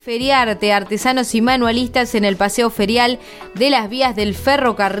Feriarte, artesanos y manualistas en el paseo ferial de las vías del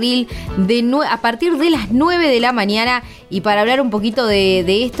ferrocarril a partir de las 9 de la mañana. Y para hablar un poquito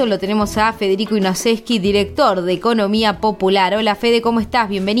de esto lo tenemos a Federico Ignaszewski, director de Economía Popular. Hola Fede, ¿cómo estás?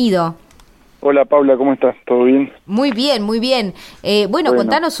 Bienvenido. Hola Paula, ¿cómo estás? ¿Todo bien? Muy bien, muy bien. Bueno,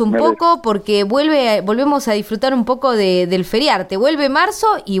 contanos un poco porque volvemos a disfrutar un poco del feriarte. Vuelve marzo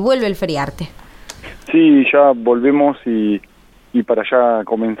y vuelve el feriarte. Sí, ya volvemos y para ya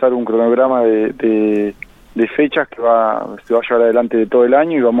comenzar un cronograma de fechas que se va a llevar adelante de todo el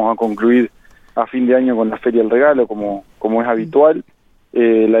año y vamos a concluir a fin de año con la Feria del Regalo, como es habitual.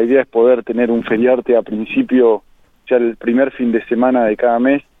 La idea es poder tener un feriarte a principio, ya el primer fin de semana de cada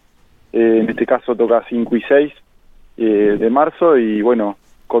mes. En este caso toca 5 y 6 de marzo y bueno,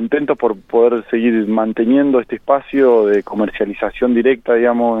 contentos por poder seguir manteniendo este espacio de comercialización directa,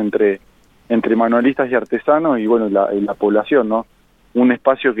 digamos, entre manualistas y artesanos y bueno, la población, ¿no? Un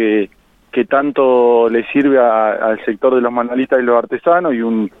espacio que tanto le sirve al sector de los manualistas y los artesanos y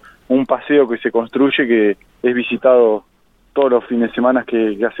un paseo que se construye que es visitado todos los fines de semana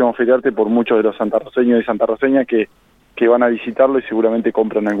que hacemos feriarte por muchos de los santarroceños y santarroceñas que van a visitarlo y seguramente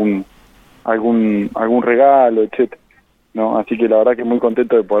compran algún regalo, etcétera, ¿no? Así que la verdad que muy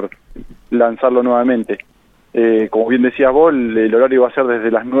contento de poder lanzarlo nuevamente. Como bien decías vos, el horario va a ser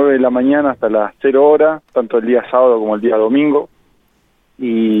desde las 9 de la mañana hasta las 0 horas, tanto el día sábado como el día domingo,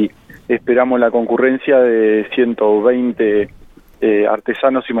 y esperamos la concurrencia de 120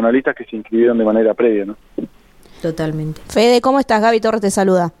 artesanos y manualistas que se inscribieron de manera previa, ¿no? Totalmente. Fede, ¿cómo estás? Gaby Torres te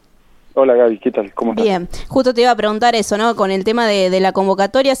saluda. Hola Gaby, ¿qué tal? ¿Cómo estás? Bien, justo te iba a preguntar eso, ¿no? Con el tema de la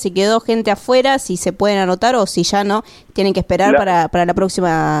convocatoria, si quedó gente afuera, si se pueden anotar o si ya no, tienen que esperar para la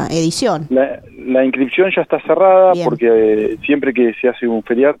próxima edición. La inscripción ya está cerrada. Bien. Porque siempre que se hace un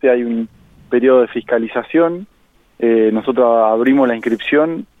feriarte hay un periodo de fiscalización. Nosotros abrimos la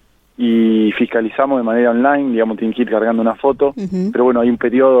inscripción y fiscalizamos de manera online, digamos, tienen que ir cargando una foto, pero bueno,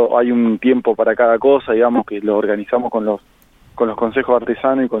 hay un tiempo para cada cosa, digamos, que lo organizamos con los consejos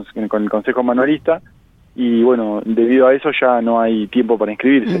artesanos y con el consejo manualista, y bueno, debido a eso ya no hay tiempo para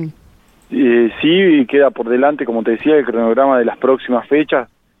inscribirse. Sí queda por delante, como te decía, el cronograma de las próximas fechas.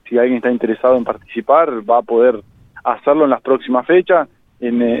 Si alguien está interesado en participar, va a poder hacerlo en las próximas fechas.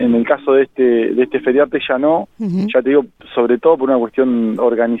 En el caso de este feriarte ya no, ya te digo, sobre todo por una cuestión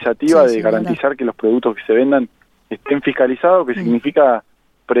organizativa, de garantizar que los productos que se vendan estén fiscalizados, que significa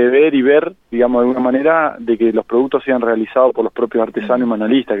prever y ver, digamos, de alguna manera, de que los productos sean realizados por los propios artesanos y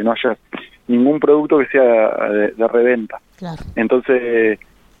manualistas, que no haya ningún producto que sea de reventa. Claro. Entonces,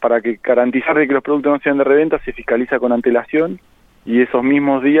 para garantizar de que los productos no sean de reventa, se fiscaliza con antelación y esos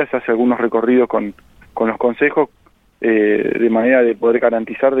mismos días se hace algunos recorridos con los consejos de manera de poder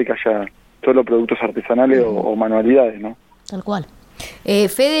garantizar de que haya solo productos artesanales o manualidades, ¿no? Tal cual.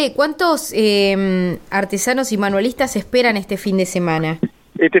 Fede, ¿cuántos artesanos y manualistas esperan este fin de semana?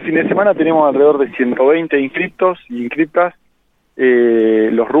 Este fin de semana tenemos alrededor de 120 inscriptos y inscriptas.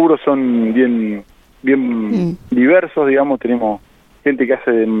 Los rubros son bien diversos, digamos. Tenemos gente que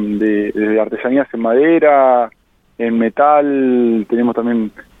hace de artesanías en madera, en metal, tenemos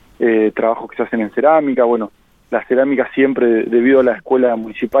también trabajos que se hacen en cerámica. Bueno, la cerámica siempre, debido a la Escuela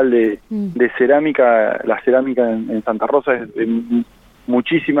Municipal de Cerámica, la cerámica en Santa Rosa es de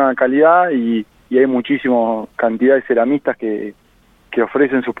muchísima calidad y hay muchísima cantidad de ceramistas que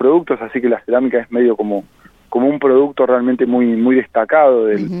ofrecen sus productos, así que la cerámica es medio como un producto realmente muy destacado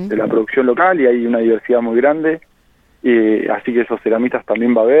de la producción local y hay una diversidad muy grande, así que esos ceramistas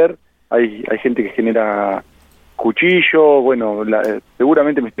también va a haber. Hay gente que genera cuchillos, bueno,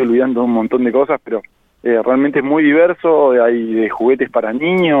 seguramente me estoy olvidando un montón de cosas, pero realmente es muy diverso. Hay de juguetes para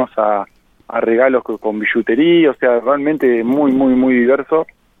niños a regalos con billutería, o sea, realmente muy diverso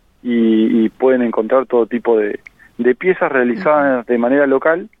y pueden encontrar todo tipo de piezas realizadas de manera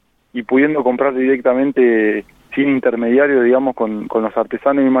local y pudiendo comprar directamente sin intermediario, digamos, con los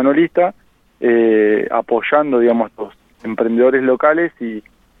artesanos y manualistas, apoyando, digamos, a estos emprendedores locales y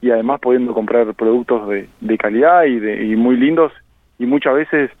además pudiendo comprar productos de calidad y muy lindos y muchas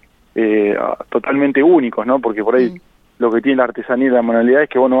veces totalmente únicos, ¿no? Porque por ahí lo que tiene la artesanía y la manualidad es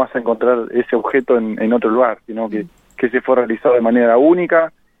que vos no vas a encontrar ese objeto en otro lugar, sino que ese fue realizado de manera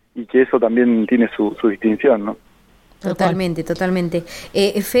única y que eso también tiene su distinción, ¿no? Totalmente.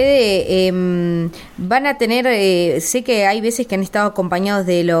 Fede, van a tener, sé que hay veces que han estado acompañados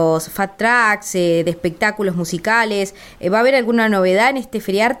de los fat tracks, de espectáculos musicales. ¿Va a haber alguna novedad en este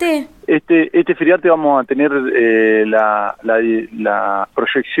feriarte? Este feriarte vamos a tener la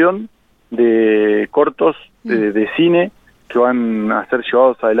proyección de cortos de cine que van a ser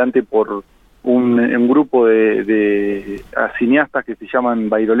llevados adelante por un grupo de cineastas que se llaman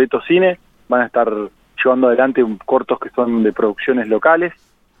Bairoleto Cine, van a estar llevando adelante cortos que son de producciones locales.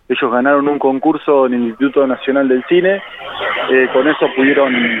 Ellos ganaron un concurso en el Instituto Nacional del Cine, con eso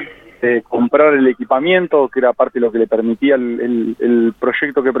pudieron comprar el equipamiento, que era parte de lo que le permitía el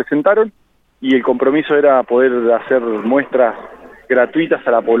proyecto que presentaron, y el compromiso era poder hacer muestras gratuitas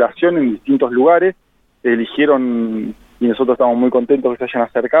a la población en distintos lugares. Eligieron, y nosotros estamos muy contentos que se hayan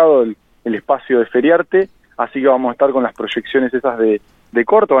acercado, el espacio de Feriarte, así que vamos a estar con las proyecciones esas de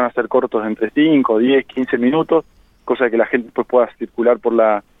corto, van a ser cortos de entre 5, 10, 15 minutos, cosa que la gente pues pueda circular por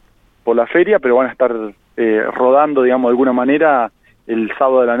la feria, pero van a estar rodando, digamos, de alguna manera el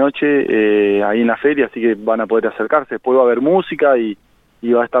sábado de la noche ahí en la feria, así que van a poder acercarse. Después va a haber música y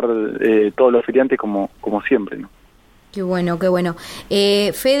va a estar todos los feriantes como siempre, ¿no? Qué bueno, qué bueno.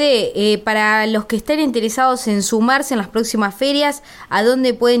 Fede, para los que estén interesados en sumarse en las próximas ferias, ¿a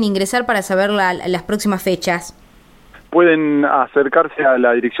dónde pueden ingresar para saber las próximas fechas? Pueden acercarse a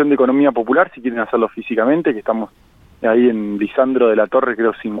la Dirección de Economía Popular si quieren hacerlo físicamente, que estamos ahí en Lisandro de la Torre,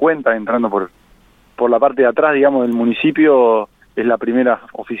 creo 50, entrando por la parte de atrás, digamos, del municipio, es la primera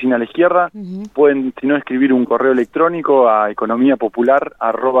oficina a la izquierda. Pueden, si no, escribir un correo electrónico a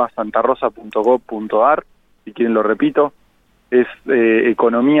economiapopular@santarosa.gov.ar, si quieren lo repito, es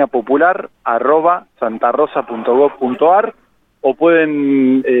economiapopular@santarosa.gov.ar, o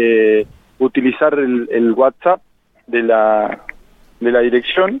pueden utilizar el WhatsApp de la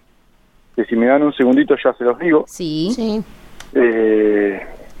dirección, que si me dan un segundito ya se los digo. Sí.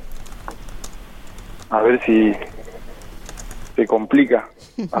 A ver si se complica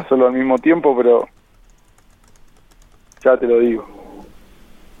hacerlo al mismo tiempo, pero ya te lo digo.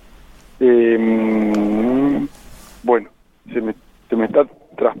 Bueno, se me está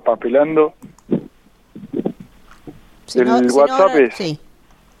traspapelando. WhatsApp es, sí,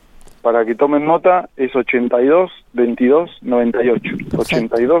 para que tomen nota, es 82 22 98.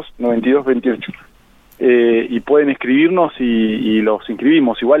 82 92 28. Y pueden escribirnos y los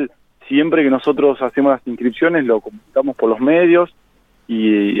inscribimos. Igual, siempre que nosotros hacemos las inscripciones, lo comunicamos por los medios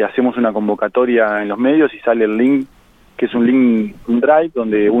y hacemos una convocatoria en los medios y sale el link, que es un link, un drive,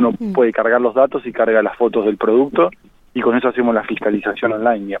 donde uno puede cargar los datos y carga las fotos del producto, y con eso hacemos la fiscalización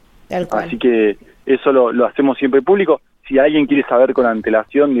online, digamos. Así que eso lo hacemos siempre público. Si alguien quiere saber con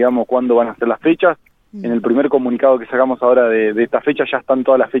antelación, digamos, cuándo van a ser las fechas, en el primer comunicado que sacamos ahora de esta fecha ya están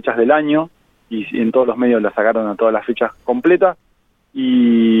todas las fechas del año, y en todos los medios la sacaron a todas las fechas completas,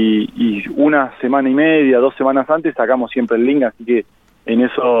 y una semana y media, 2 semanas antes sacamos siempre el link, así que en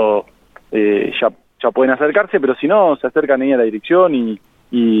eso ya pueden acercarse, pero si no, se acercan ahí a la dirección y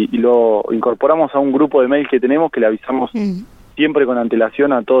lo incorporamos a un grupo de mail que tenemos, que le avisamos siempre con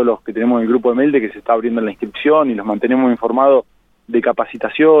antelación a todos los que tenemos en el grupo de mail de que se está abriendo la inscripción, y los mantenemos informados de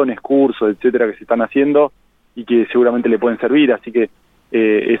capacitaciones, cursos, etcétera, que se están haciendo y que seguramente le pueden servir. Así que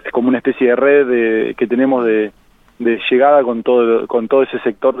es como una especie de red que tenemos de llegada con todo ese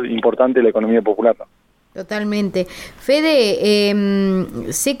sector importante de la economía popular, ¿no? Totalmente. Fede,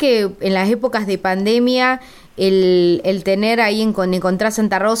 sé que en las épocas de pandemia el tener ahí encontrar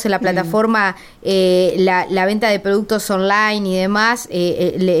Santa Rosa, la plataforma, la venta de productos online y demás,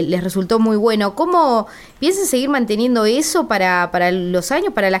 les resultó muy bueno. ¿Cómo piensan seguir manteniendo eso para los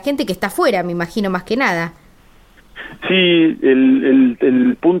años, para la gente que está afuera, me imagino, más que nada? Sí,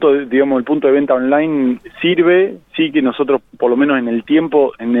 el punto, digamos, el punto de venta online sirve, sí, que nosotros, por lo menos en el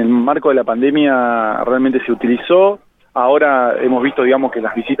tiempo, en el marco de la pandemia, realmente se utilizó. Ahora hemos visto, digamos, que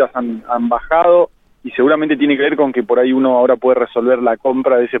las visitas han bajado, y seguramente tiene que ver con que por ahí uno ahora puede resolver la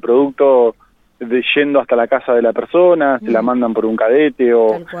compra de ese producto yendo hasta la casa de la persona, se la mandan por un cadete,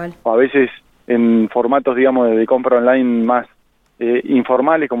 o a veces en formatos, digamos, de compra online más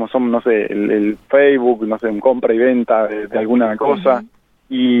informales, como son, no sé, el Facebook, no sé, en compra y venta de alguna cosa,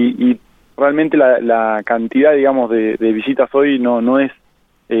 y realmente la cantidad, digamos, de visitas hoy no es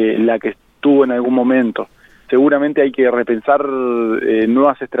la que estuvo en algún momento. Seguramente hay que repensar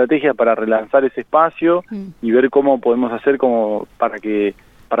nuevas estrategias para relanzar ese espacio y ver cómo podemos hacer como para que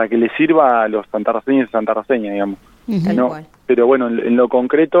le sirva a los santarroceños y santarroceñas, digamos. ¿No? Pero bueno, en lo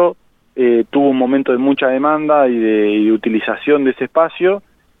concreto tuvo un momento de mucha demanda y de utilización de ese espacio,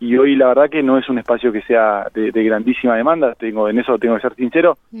 y hoy la verdad que no es un espacio que sea de grandísima demanda. En eso tengo que ser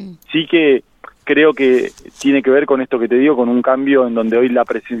sincero. Sí que creo que tiene que ver con esto que te digo, con un cambio en donde hoy la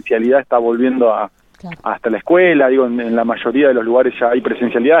presencialidad está volviendo hasta la escuela. Digo, en la mayoría de los lugares ya hay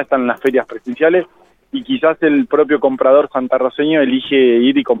presencialidad, están en las ferias presenciales, y quizás el propio comprador santarroceño elige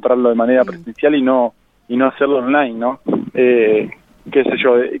ir y comprarlo de manera presencial y no hacerlo online, ¿no? Qué sé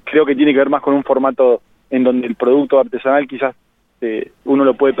yo, creo que tiene que ver más con un formato en donde el producto artesanal quizás uno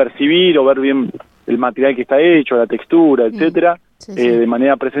lo puede percibir o ver bien el material que está hecho, la textura, etcétera, de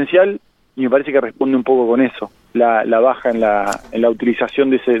manera presencial, y me parece que responde un poco con eso, la baja en la utilización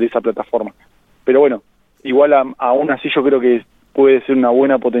de esa plataforma. Pero bueno, igual aún así yo creo que puede ser una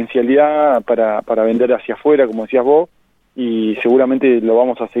buena potencialidad para vender hacia afuera, como decías vos, y seguramente lo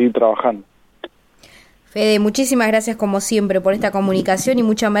vamos a seguir trabajando. Fede, muchísimas gracias como siempre por esta comunicación y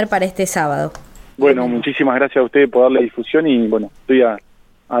mucha mer para este sábado. Bueno, muchísimas gracias a ustedes por darle difusión y bueno, estoy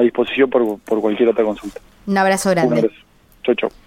a disposición por cualquier otra consulta. Un abrazo grande. Un abrazo. Chau, chau.